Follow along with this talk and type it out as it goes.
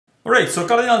Alright, so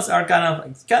cardinals are kind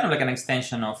of like an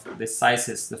extension of the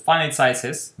sizes, the finite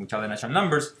sizes, which are the natural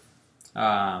numbers,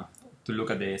 to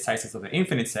look at the sizes of the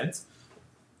infinite sets.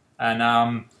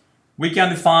 And we can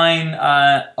define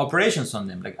operations on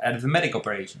them, like arithmetic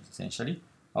operations, essentially,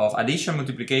 of addition,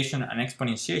 multiplication, and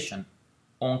exponentiation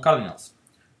on cardinals.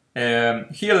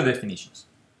 Here are the definitions.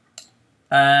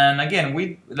 And again,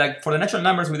 for the natural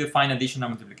numbers, we define addition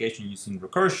and multiplication using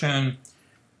recursion.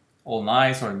 All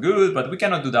nice or good, but we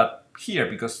cannot do that here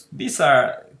because these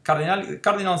are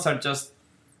cardinals are just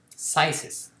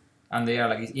sizes, and they are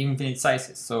like infinite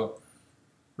sizes. So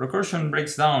recursion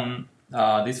breaks down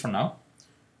this for now.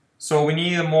 So we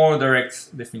need a more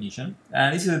direct definition,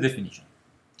 and this is the definition.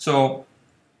 So,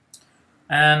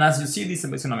 and as you see, this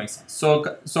is gonna make sense.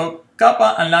 So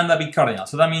kappa and lambda be cardinals.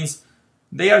 So that means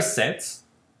they are sets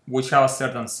which have a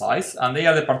certain size, and they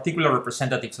are the particular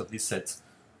representatives of these sets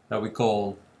that we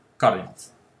call cardinals.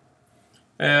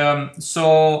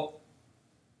 So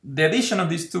the addition of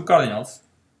these two cardinals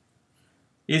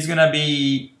is going to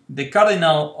be the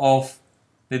cardinal of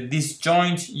the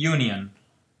disjoint union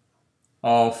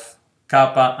of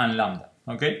kappa and lambda.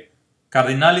 Okay,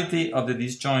 cardinality of the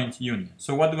disjoint union.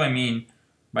 So what do I mean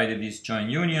by the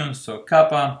disjoint union? So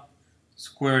kappa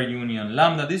square union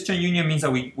lambda. Disjoint union means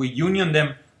that we union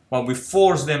them, but we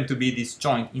force them to be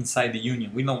disjoint inside the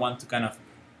union. We don't want to kind of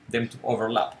them to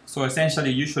overlap. So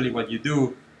essentially, usually what you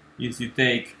do is you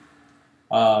take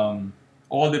all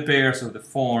the pairs of the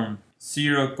form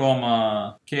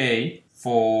 0, k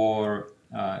for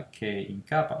k in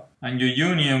kappa, and you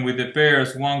union with the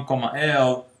pairs 1,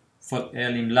 L for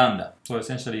L in lambda. So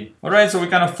essentially, alright, so we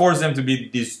kind of force them to be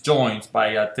disjoint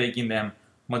by taking them,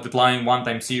 multiplying 1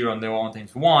 times 0 and then 1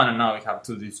 times 1, and now we have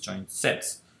two disjoint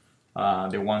sets.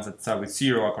 The ones that start with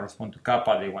 0 correspond to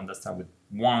kappa, the ones that start with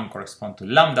 1 correspond to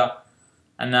lambda.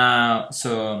 And now,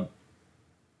 so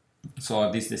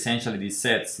this essentially these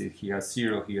sets, here is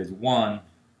 0, here is 1,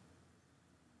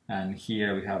 and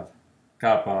here we have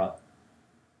kappa,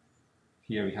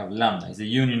 here we have lambda. It's the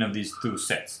union of these two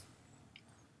sets.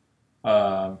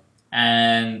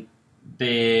 And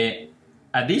the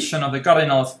addition of the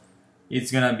cardinals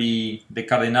is going to be the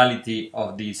cardinality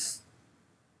of this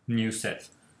new set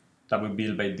that we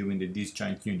build by doing the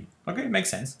disjoint union. Okay, makes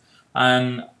sense.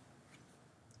 And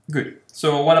good.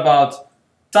 So what about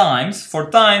times? For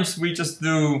times, we just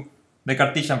do the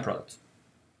Cartesian product.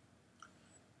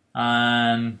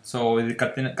 And so the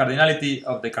cardinality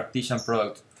of the Cartesian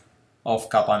product of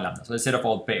kappa and lambda. So the set of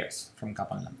all pairs from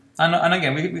kappa and lambda. And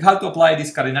again, we have to apply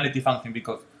this cardinality function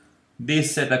because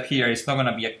this set up here is not going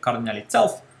to be a cardinal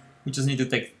itself. We just need to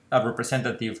take a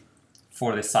representative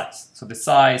for the size. So the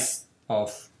size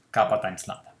of kappa times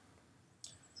lambda.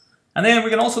 And then we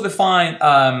can also define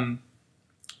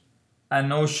a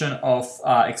notion of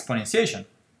exponentiation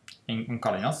in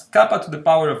cardinals. Kappa to the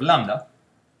power of lambda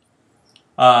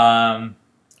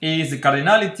is the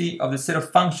cardinality of the set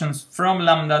of functions from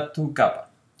lambda to kappa.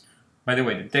 By the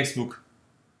way, the textbook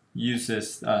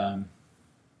uses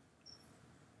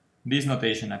this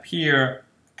notation up here.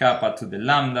 Kappa to the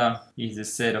lambda is the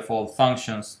set of all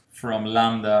functions from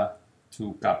lambda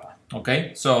to kappa.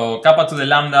 Okay, so kappa to the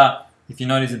lambda, if you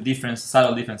notice the difference,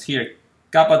 subtle difference here,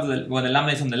 kappa to the, when the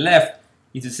lambda is on the left,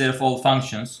 is a set of all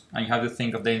functions, and you have to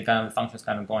think of the kind of functions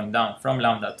kind of going down from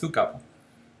lambda to kappa.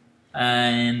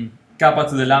 And kappa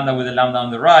to the lambda with the lambda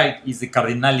on the right is the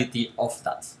cardinality of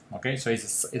that. Okay, so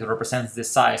it represents the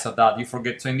size of that. You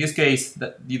forget. So in this case,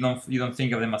 that you don't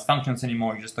think of them as functions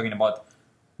anymore. You're just talking about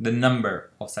the number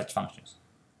of such functions,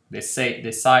 the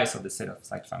size of the set of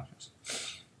such functions.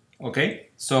 Okay,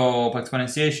 so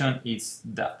exponentiation is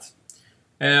that.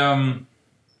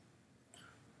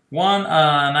 One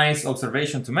nice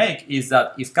observation to make is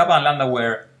that if kappa and lambda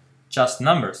were just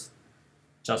numbers,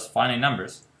 just finite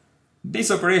numbers,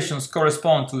 these operations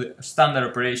correspond to the standard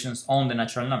operations on the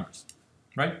natural numbers,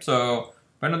 right? So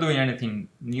we're not doing anything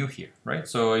new here, right?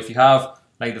 So if you have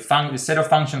like the set of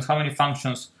functions, how many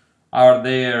functions are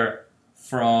there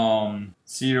from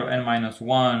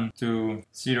 0n-1 to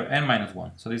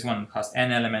 0n-1? So this one has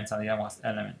n elements and the other one has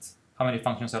elements. How many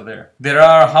functions are there? There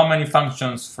are how many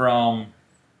functions from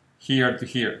here to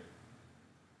here?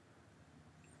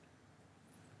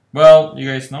 Well,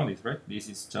 you guys know this, right? This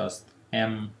is just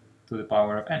m to the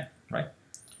power of n, right?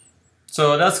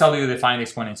 So that's how you define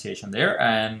exponentiation there.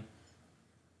 And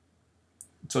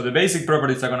so the basic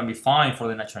properties are going to be fine for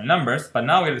the natural numbers, but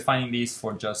now we're defining these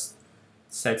for just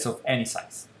sets of any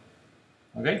size.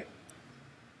 Okay?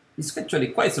 It's actually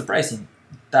quite surprising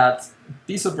that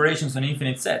these operations on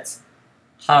infinite sets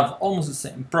have almost the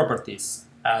same properties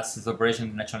as the operation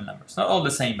in natural numbers. Not all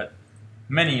the same, but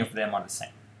many of them are the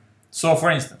same. So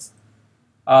for instance,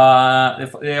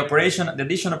 the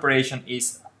addition operation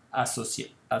is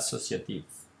associative,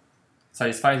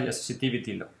 satisfies the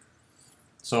associativity law.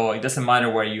 So it doesn't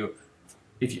matter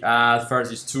if you add first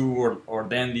these two or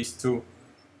then these two,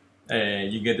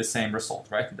 you get the same result,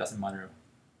 right? It doesn't matter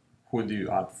who do you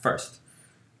add first.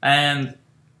 And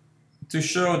to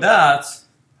show that,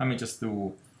 let me just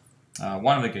do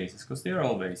one of the cases, because they're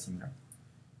all very similar.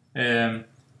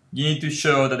 You need to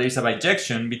show that there is a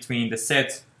bijection between the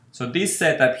set. So this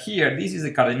set up here, this is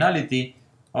the cardinality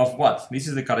of what? This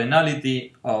is the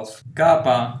cardinality of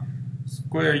kappa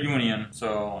square union,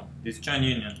 so disjoint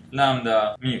union,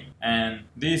 lambda mu. And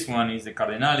this one is the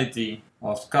cardinality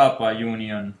of kappa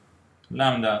union,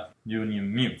 lambda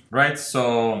union mu, right?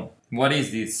 So what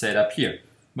is this setup here?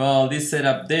 Well, this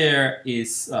setup there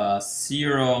is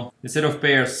 0, the set of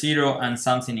pairs 0 and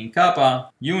something in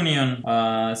kappa, union,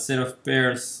 set of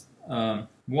pairs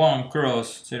 1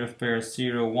 cross, set of pairs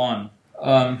 0, 1.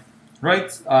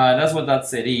 Right, that's what that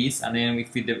set is, and then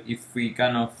if we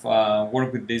kind of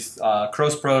work with these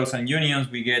cross products and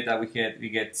unions, we get that we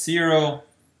get 0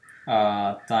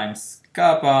 times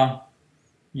kappa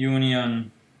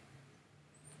union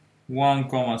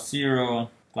 1, 0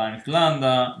 times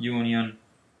lambda union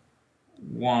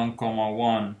 1,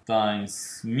 1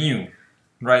 times mu.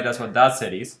 Right, that's what that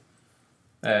set is.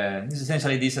 This is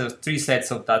essentially these are three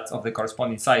sets of the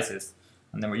corresponding sizes,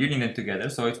 and then we're uniting them together.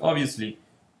 So it's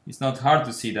not hard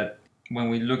to see that when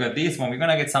we look at this one, we're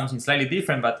gonna get something slightly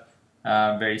different, but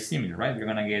very similar, right? We're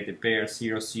gonna get the pair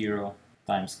 0, 0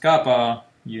 times kappa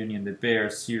union the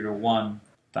pair 0, 1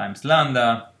 times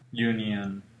lambda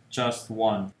union just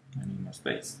 1, I need more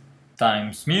space,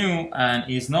 times mu, and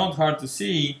it's not hard to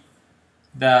see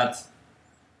that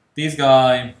this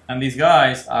guy and these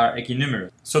guys are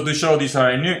equinumerous. So to show these are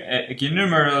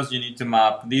equinumerous, you need to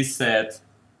map this set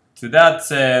to that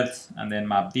set, and then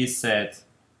map this set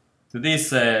to this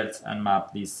set, and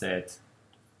map this set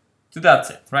to that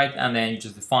set, right? And then you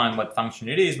just define what function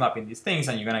it is, mapping these things,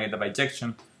 and you're gonna get the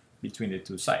bijection between the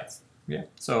two sides. Yeah,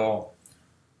 so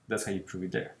that's how you prove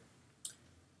it there.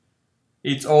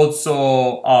 It's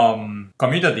also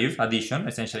commutative addition.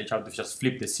 Essentially, you have to just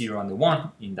flip the 0 and the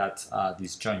 1 in that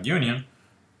disjoint union.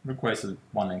 Requires a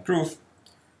one-line proof.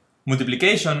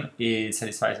 Multiplication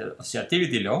satisfies the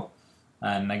associativity law.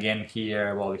 And again,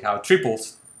 here, well, we have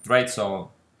triples, right? So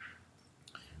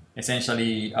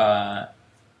essentially,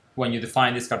 when you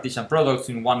define these Cartesian products,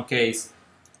 in one case,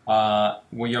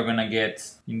 what you're gonna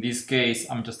get, in this case,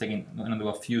 I'm gonna do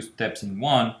a few steps in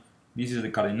one. This is the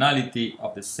cardinality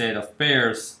of the set of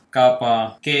pairs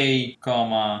kappa k,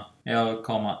 comma l,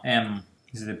 comma m.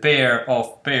 This is the pair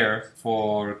of pairs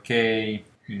for k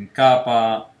in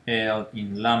kappa, l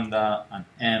in lambda, and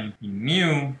m in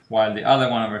mu, while the other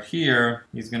one over here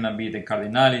is gonna be the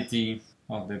cardinality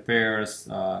of the pairs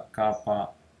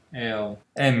kappa, l,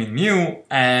 m in mu,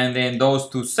 and then those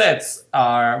two sets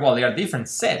are, well, they are different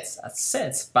sets as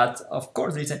sets, but of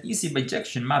course there is an easy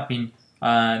bijection mapping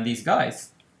these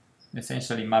guys.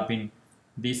 Essentially mapping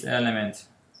this element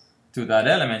to that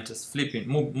element, just flipping,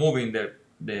 moving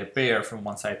the pair from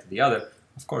one side to the other.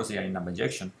 Of course, they are in a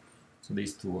bijection, so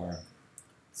these two are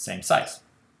same size.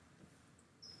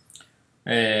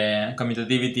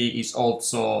 Commutativity is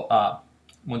also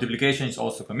multiplication is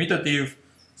also commutative.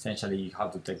 Essentially, you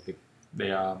have to take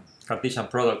the Cartesian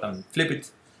product and flip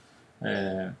it,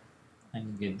 and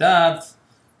you get that.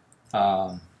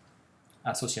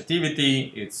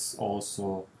 Associativity, it's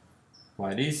also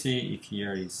quite easy. If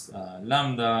here is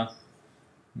lambda,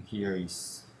 here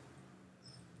is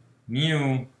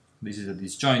mu, this is a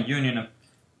disjoint union of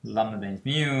lambda times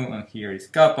mu, and here is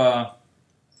kappa,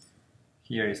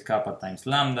 here is kappa times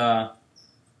lambda,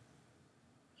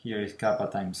 here is kappa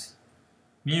times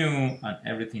mu, and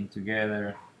everything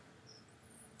together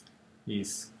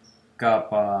is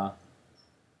kappa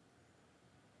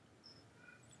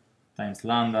times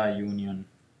lambda union,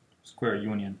 square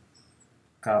union,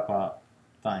 kappa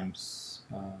times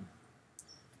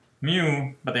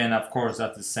mu, but then of course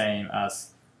that's the same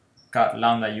as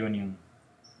lambda union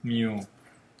mu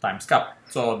times kappa.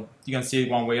 So you can see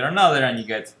it one way or another, and you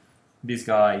get this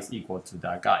guy is equal to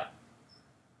that guy.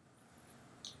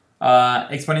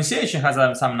 Exponentiation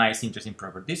has some nice interesting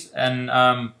properties, and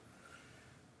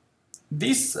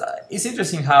this is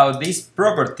interesting how these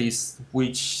properties,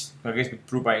 which I guess we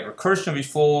proved by recursion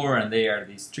before, and they are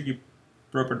these tricky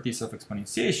properties of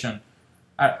exponentiation,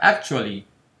 are actually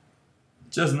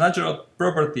just natural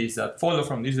properties that follow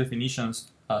from these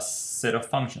definitions as set of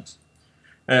functions.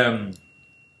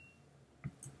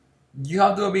 You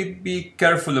have to be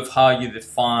careful of how you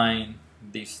define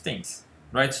these things,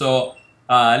 right? So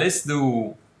let's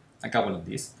do a couple of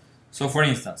these. So for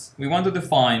instance, we want to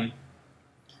define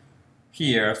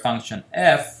here a function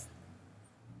f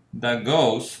that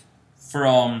goes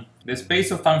from the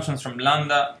space of functions from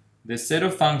lambda, the set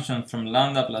of functions from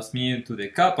lambda plus mu to the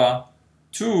kappa,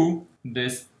 to the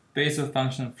space of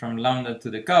functions from lambda to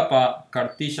the kappa,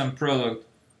 Cartesian product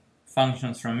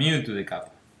functions from mu to the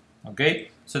kappa.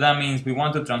 Okay, so that means we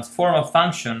want to transform a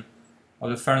function of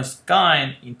the first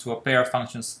kind into a pair of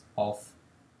functions of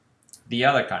the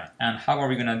other kind. And how are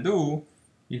we going to do?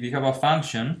 If you have a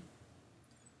function,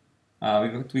 we're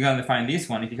going to define this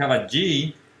one. If you have a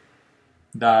g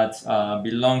that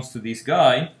belongs to this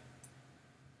guy,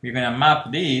 we're going to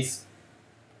map this.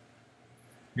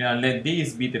 We're going to let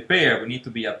this be the pair. We need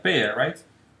to be a pair, right?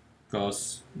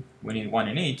 Because we need one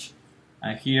in each.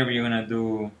 And here we're going to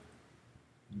do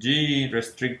g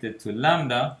restricted to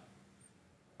lambda,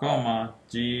 comma,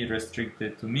 g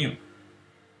restricted to mu.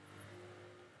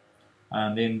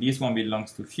 And then this one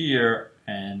belongs to here,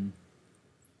 and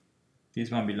this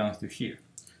one belongs to here.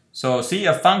 So see,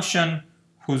 a function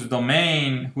whose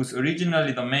domain, whose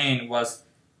originally domain was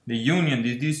the union,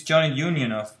 the disjoint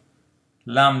union of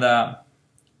lambda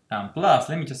and plus,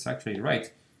 let me just actually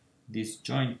write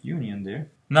disjoint union there,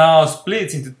 now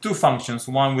splits into two functions,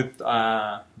 one with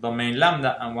domain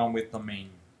lambda and one with domain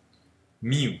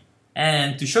mu.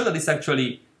 And to show that it's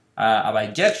actually a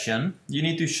bijection, you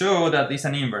need to show that it's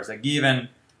an inverse, a given,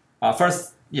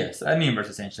 an inverse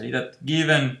essentially, that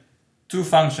given two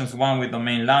functions, one with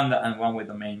domain lambda and one with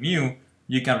domain mu,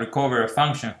 you can recover a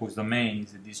function whose domain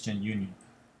is the disjoint union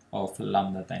of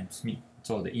lambda times mu.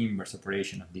 So the inverse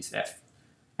operation of this f.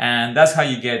 And that's how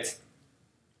you get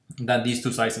that these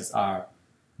two sizes are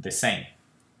the same.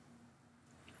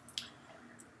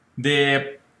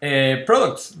 The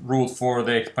product rule for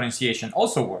the exponentiation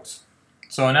also works.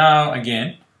 So now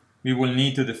again, we will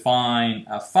need to define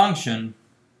a function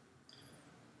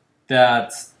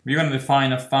that we're going to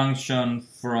define a function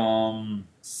from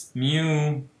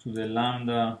mu to the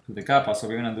lambda to the kappa. So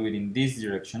we're going to do it in this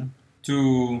direction,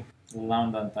 to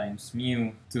lambda times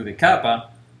mu to the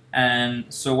kappa. And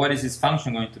so what is this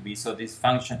function going to be? So this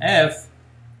function f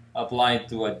applied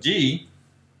to a g,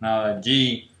 now a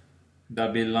g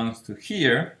that belongs to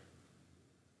here,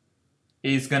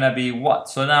 is going to be what?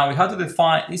 So now we have to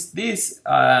define, this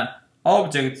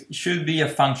object should be a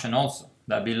function also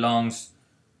that belongs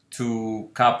to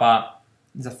kappa.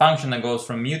 It's a function that goes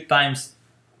from mu times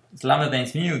lambda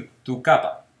times mu to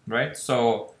kappa, right?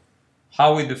 So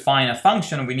how we define a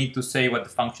function, we need to say what the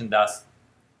function does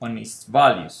on its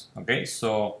values. Okay,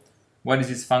 so what is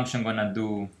this function going to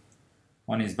do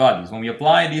on its values? When we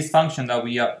apply this function that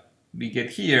we get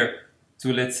here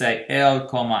to, let's say, L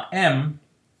comma M,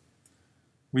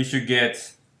 we should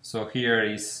get, so here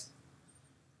is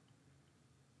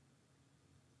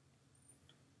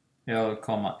L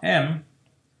comma M,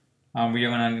 and we are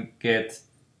going to get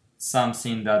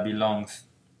something that belongs,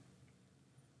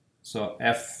 so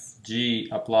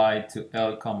Fg applied to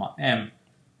L comma M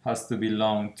has to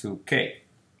belong to K,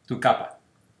 to kappa,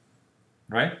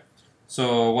 right?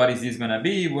 So what is this going to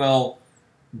be? Well,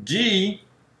 G,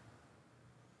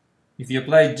 if you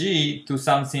apply G to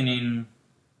something in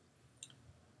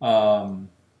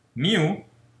mu,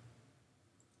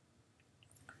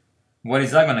 what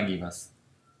is that going to give us?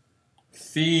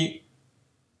 Phi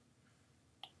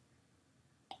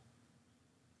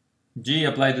G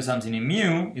applied to something in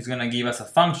mu is going to give us a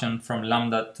function from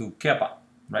lambda to kappa,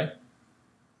 right?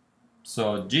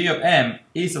 So g of m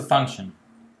is a function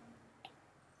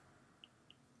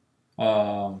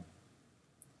from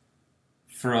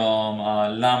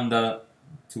lambda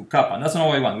to kappa. And that's not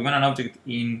what we want. We want an object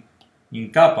in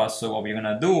kappa. So what we're going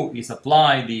to do is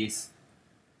apply this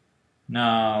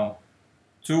now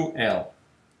to L.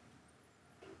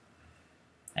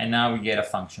 And now we get a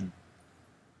function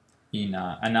in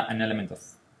an element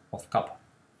of kappa.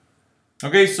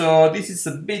 Okay, so this is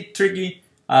a bit tricky.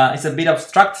 It's a bit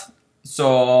abstract.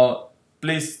 So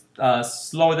please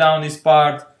slow down this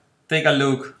part, take a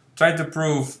look, try to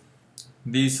prove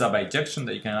this bijection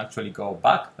that you can actually go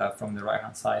back from the right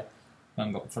hand side.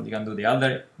 You can do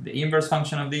the inverse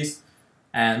function of this,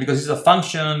 and because it's a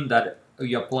function that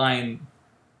you're applying,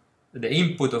 the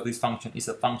input of this function is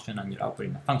a function and you're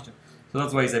operating a function. So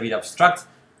that's why it's a bit abstract,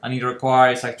 and it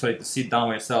requires actually to sit down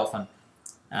with yourself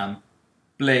and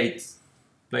play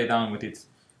down with it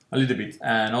a little bit,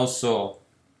 and also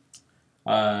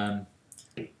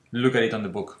look at it on the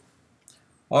book.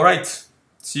 All right,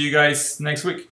 see you guys next week.